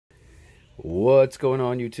What's going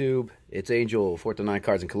on, YouTube? It's Angel, 4th to 9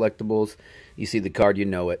 Cards and Collectables. You see the card, you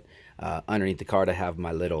know it. Underneath the card, I have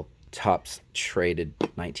my little Topps Traded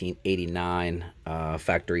 1989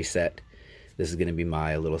 factory set. This is going to be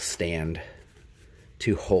my little stand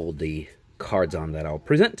to hold the cards on that I'll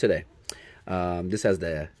present today. This has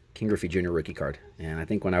the King Griffey Jr. rookie card. And I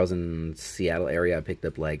think when I was in Seattle area, I picked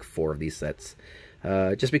up like 4 of these sets.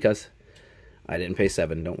 Just because. I didn't pay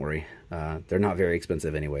 $7, don't worry. They're not very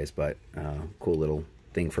expensive anyways, but cool little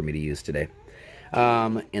thing for me to use today.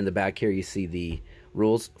 In the back here, you see the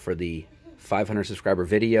rules for the 500 subscriber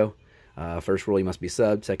video. First rule, you must be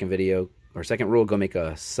subbed. Second rule, go make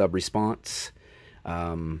a sub response.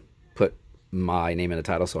 Put my name in the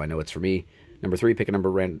title so I know it's for me. Number 3, pick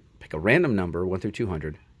a random number, 1 through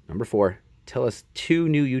 200. Number 4, tell us 2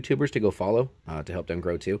 new YouTubers to go follow to help them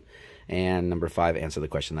grow too. And number 5, answer the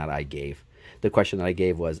question that I gave. The question that I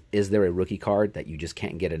gave was, is there a rookie card that you just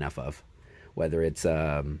can't get enough of? Whether it's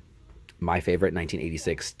my favorite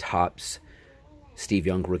 1986 Topps Steve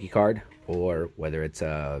Young rookie card, or whether it's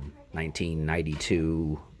a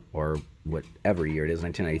 1992 or whatever year it is,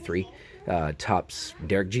 1993, Topps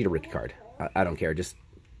Derek Jeter rookie card. I don't care. Just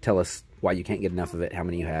tell us why you can't get enough of it, how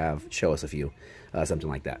many you have, show us a few, something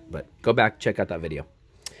like that. But go back, check out that video.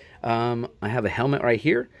 I have a helmet right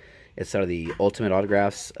here. It's out of the Ultimate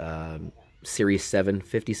Autographs Series 7,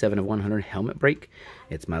 57 of 100 helmet break.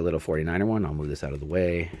 It's my little 49er one. I'll move this out of the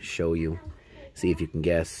way, show you, see if you can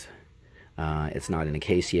guess. It's not in a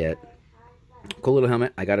case yet. Cool little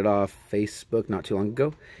helmet. I got it off Facebook not too long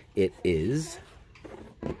ago. It is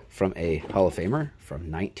from a Hall of Famer from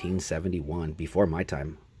 1971, before my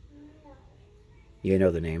time. You know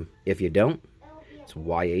the name. If you don't, it's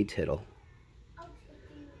Y.A. Tittle.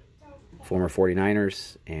 Former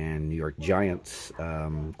 49ers and New York Giants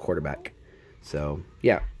quarterback. So,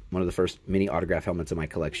 yeah, one of the first mini autograph helmets in my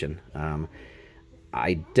collection.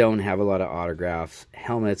 I don't have a lot of autographs,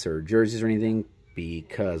 helmets, or jerseys or anything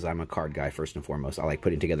because I'm a card guy first and foremost. I like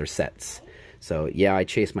putting together sets. So, yeah, I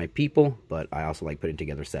chase my people, but I also like putting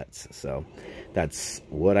together sets. So, that's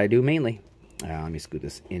what I do mainly. Let me scoot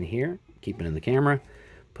this in here, keep it in the camera,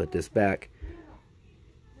 put this back.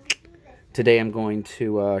 Today I'm going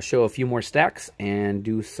to show a few more stacks and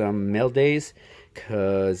do some mail days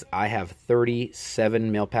because I have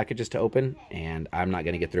 37 mail packages to open and I'm not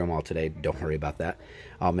going to get through them all today. Don't worry about that.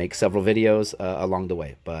 I'll make several videos along the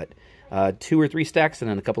way, but 2 or 3 stacks and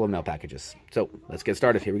then a couple of mail packages. So let's get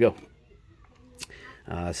started. Here we go.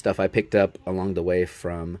 Stuff I picked up along the way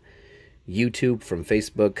from YouTube, from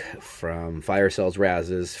Facebook, from Fire Cells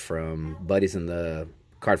Razzes, from buddies in the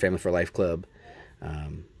Card Family for Life Club.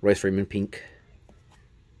 Royce Freeman Pink,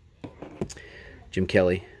 Jim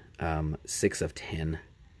Kelly, 6 of 10.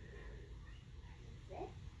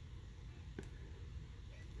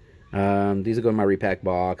 These will go in my repack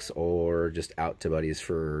box or just out to buddies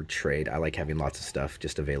for trade. I like having lots of stuff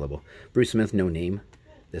just available. Bruce Smith, no name.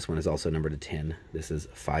 This one is also numbered to 10. This is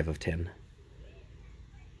 5 of 10.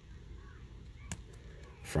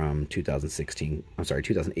 From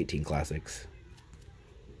 2018 Classics.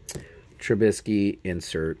 Trubisky,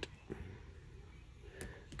 insert.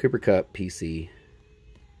 Cooper Kupp, PC.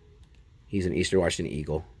 He's an Eastern Washington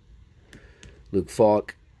Eagle. Luke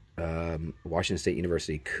Falk, Washington State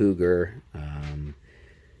University Cougar.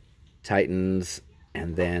 Titans,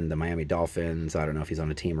 and then the Miami Dolphins. I don't know if he's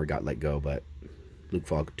on a team or got let go, but Luke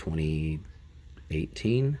Falk,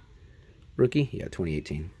 2018 rookie. Yeah,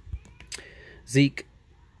 2018. Zeke,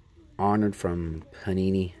 honored from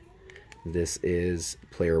Panini. This is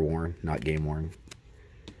player worn, not game worn.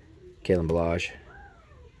 Kalen Ballage,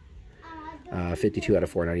 52 out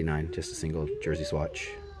of 499, just a single jersey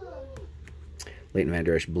swatch. Leighton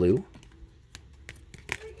Vander Esch blue,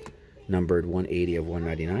 numbered 180 of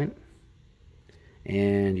 199.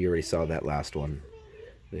 And you already saw that last one.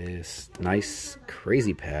 This nice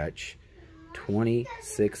crazy patch,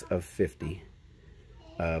 26 of 50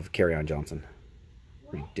 of Kerryon Johnson.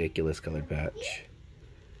 Ridiculous colored patch.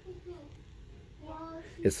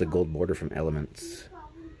 It's the gold border from Elements.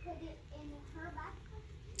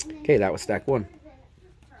 Okay, that was stack 1.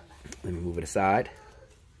 Let me move it aside.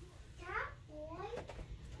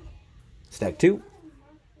 Stack 2.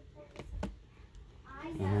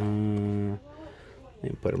 Let me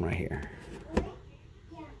put them right here.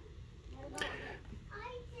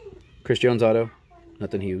 Chris Jones auto,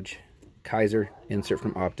 nothing huge. Kaiser, insert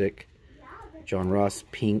from Optic. John Ross,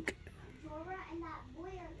 pink.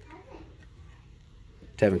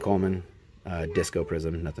 Tevin Coleman, Disco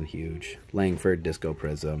Prizm, nothing huge. Langford, Disco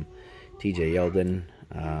Prizm. TJ Yeldon,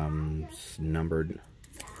 numbered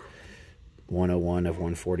 101 of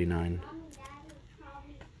 149.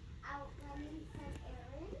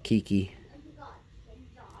 Kiki.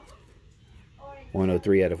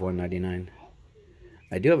 103 out of 199.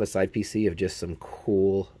 I do have a side PC of just some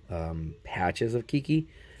cool patches of Kiki,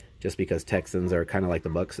 just because Texans are kind of like the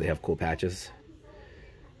Bucks. They have cool patches.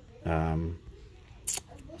 So,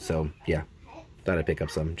 yeah. Thought I'd pick up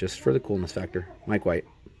some just for the coolness factor. Mike White.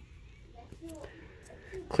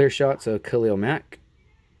 Clear shots of Khalil Mack.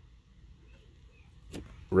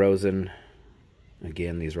 Rosen.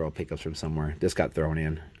 Again, these are all pickups from somewhere. This got thrown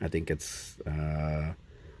in. I think it's... oh,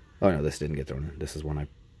 no, this didn't get thrown in. This is one I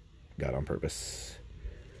got on purpose.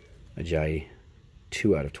 Ajayi.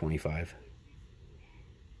 2 out of 25.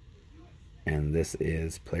 And this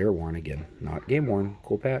is player worn again. Not game worn.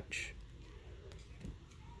 Cool patch.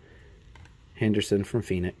 Henderson from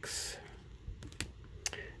Phoenix.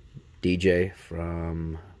 DJ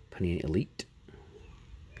from Panini Elite.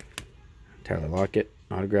 Tyler Lockett.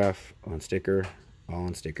 Autograph on sticker. All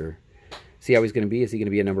on sticker. See how he's going to be? Is he going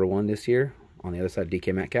to be a number 1 this year? On the other side,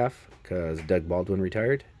 DK Metcalf. Because Doug Baldwin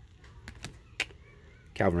retired.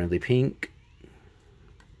 Calvin Ridley Pink.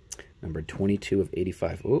 Number 22 of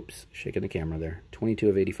 85. Oops. Shaking the camera there. 22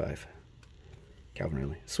 of 85. Calvin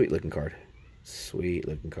Ridley. Sweet looking card. Sweet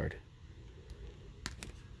looking card.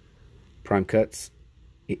 Prime Cuts.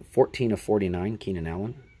 14 of 49. Keenan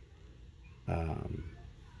Allen.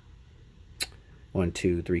 1,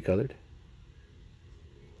 2, 3 colored.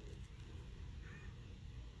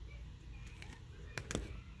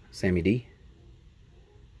 Sammy D.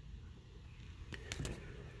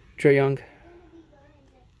 Trae Young.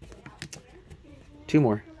 2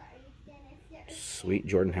 more. Sweet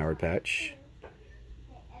Jordan Howard patch.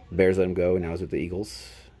 Bears let him go, and now he's with the Eagles.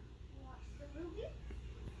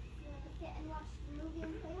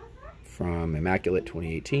 From Immaculate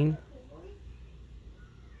 2018.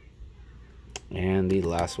 And the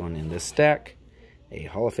last one in this stack, a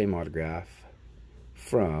Hall of Fame autograph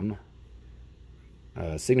from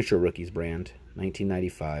Signature Rookies brand,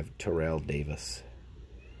 1995, Terrell Davis.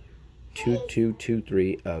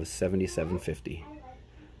 2223 of 7750.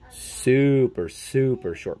 Super,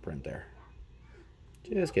 super short print there.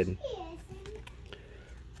 Just kidding.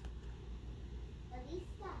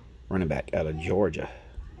 Running back out of Georgia.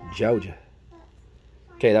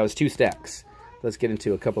 Okay, that was 2 stacks. Let's get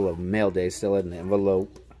into a couple of mail days still in the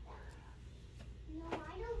envelope.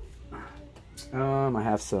 I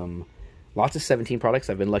have lots of 17 products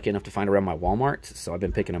I've been lucky enough to find around my Walmart, so I've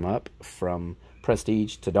been picking them up from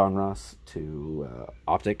Prestige to Don Ross to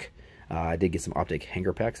Optic. I did get some Optic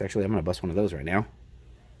hanger packs. Actually, I'm going to bust one of those right now.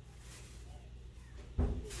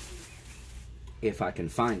 If I can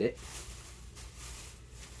find it.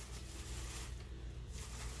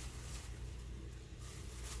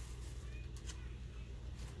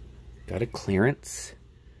 Got a clearance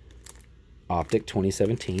Optic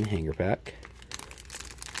 2017 hanger pack.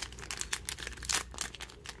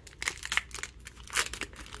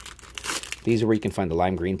 These are where you can find the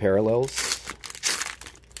lime green parallels.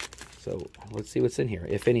 So let's see what's in here,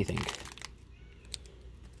 if anything.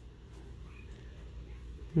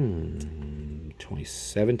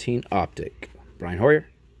 2017 Optic. Brian Hoyer.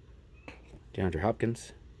 DeAndre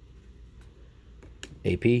Hopkins.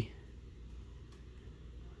 AP.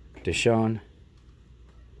 Deshaun.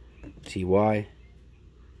 T.Y.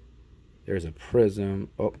 There's a Prizm.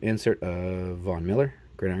 Oh, insert Von Miller.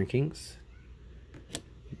 Gridiron Kings.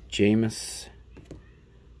 Jameis.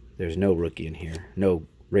 There's no rookie in here. No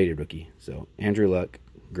rated rookie. So, Andrew Luck,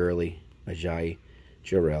 Gurley, Ajayi,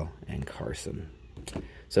 Jarrell, and Carson.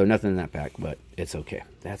 So, nothing in that pack, but it's okay.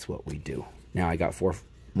 That's what we do. Now, I got 4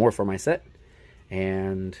 more for my set.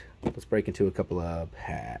 And let's break into a couple of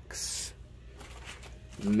packs.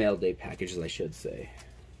 Mail day packages, I should say.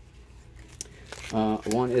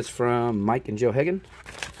 One is from Mike and Joe Hagan.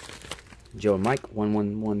 Joe and Mike,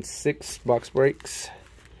 1116 box breaks.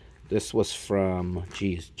 This was from,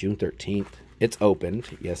 geez, June 13th. It's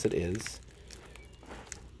opened. Yes, it is.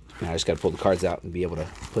 Now I just got to pull the cards out and be able to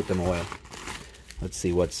put them away. Let's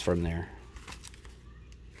see what's from there.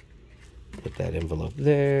 Put that envelope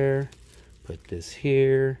there. Put this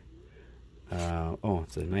here. Oh,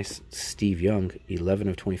 it's a nice Steve Young, 11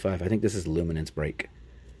 of 25. I think this is Luminance break.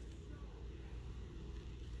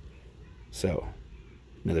 So,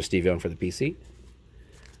 another Steve Young for the PC.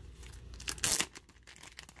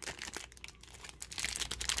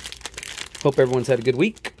 Hope everyone's had a good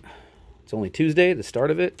week. It's only Tuesday, the start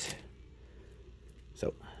of it.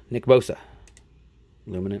 So, Nick Bosa.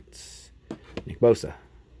 Luminance. Nick Bosa.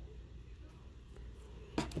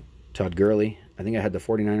 Todd Gurley. I think I had the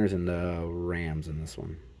 49ers and the Rams in this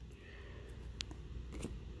one.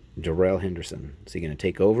 Darrell Henderson. Is he going to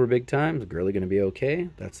take over big time? Is Gurley going to be okay?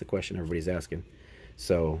 That's the question everybody's asking.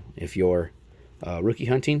 So if you're rookie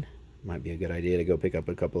hunting, might be a good idea to go pick up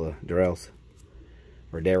a couple of Darrells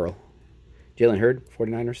or Darrell. Jalen Hurd,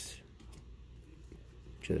 49ers.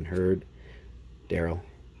 Jalen Hurd, Darrell.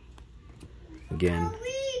 Again,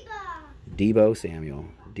 Debo Samuel.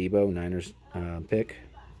 Debo, Niners pick.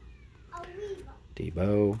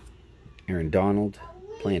 Debo. Aaron Donald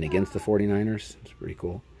playing against the 49ers. It's pretty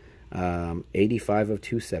cool. 85 of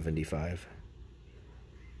 275.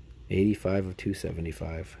 85 of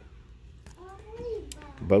 275.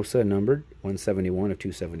 Bosa numbered 171 of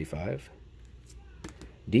 275.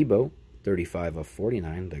 Debo 35 of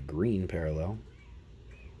 49, the green parallel.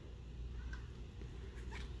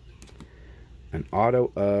 An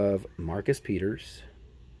auto of Marcus Peters.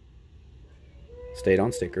 Stayed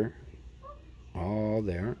on sticker. All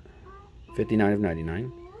there. 59 of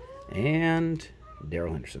 99. And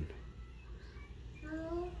Darrell Henderson.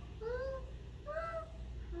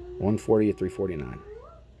 140 of 349.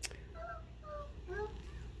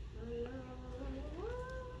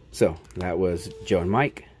 So that was Joe and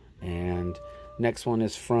Mike. And next one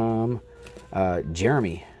is from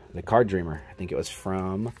Jeremy, the Card Dreamer. I think it was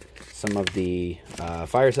from some of the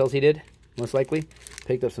fire sales he did, most likely.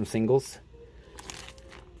 Picked up some singles.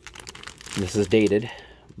 This is dated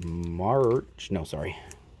June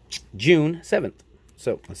 7th.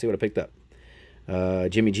 So let's see what I picked up.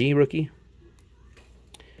 Jimmy G, rookie.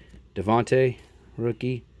 Devontae,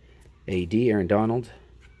 rookie. AD, Aaron Donald.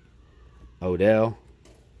 Odell.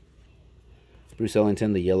 Bruce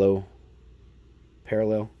Ellington, the yellow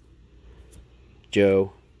parallel.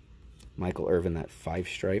 Joe. Michael Irvin, that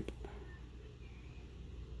 5-stripe.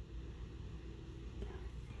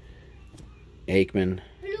 Aikman.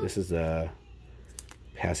 This is a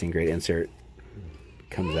passing grade insert.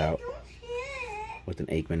 Comes out with an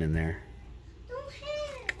Aikman in there.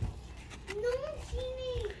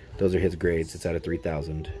 Those are his grades. It's out of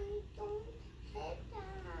 3,000.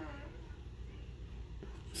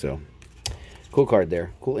 So, cool card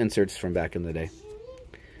there. Cool inserts from back in the day.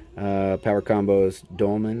 Power combos,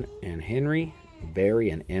 Dolman and Henry,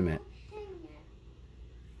 Barry and Emmett.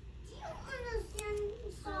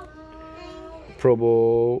 Pro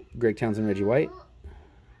Bowl, Greg Townsend, Reggie White.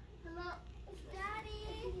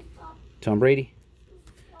 Tom Brady.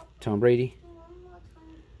 Tom Brady.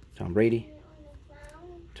 Tom Brady.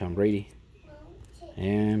 Tom Brady.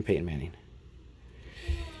 And Peyton Manning.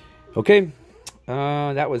 Okay.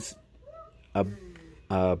 That was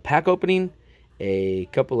a pack opening. A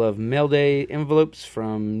couple of mail day envelopes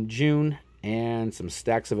from June. And some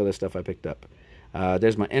stacks of other stuff I picked up.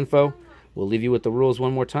 There's my info. We'll leave you with the rules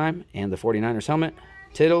one more time. And the 49ers helmet,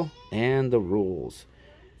 tittle, and the rules.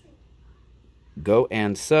 Go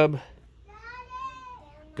and sub.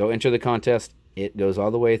 Go enter the contest. It goes all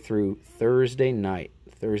the way through Thursday night.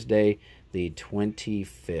 Thursday the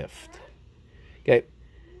 25th. Okay.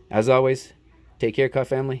 As always, take care, Wkff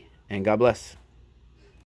family, and God bless.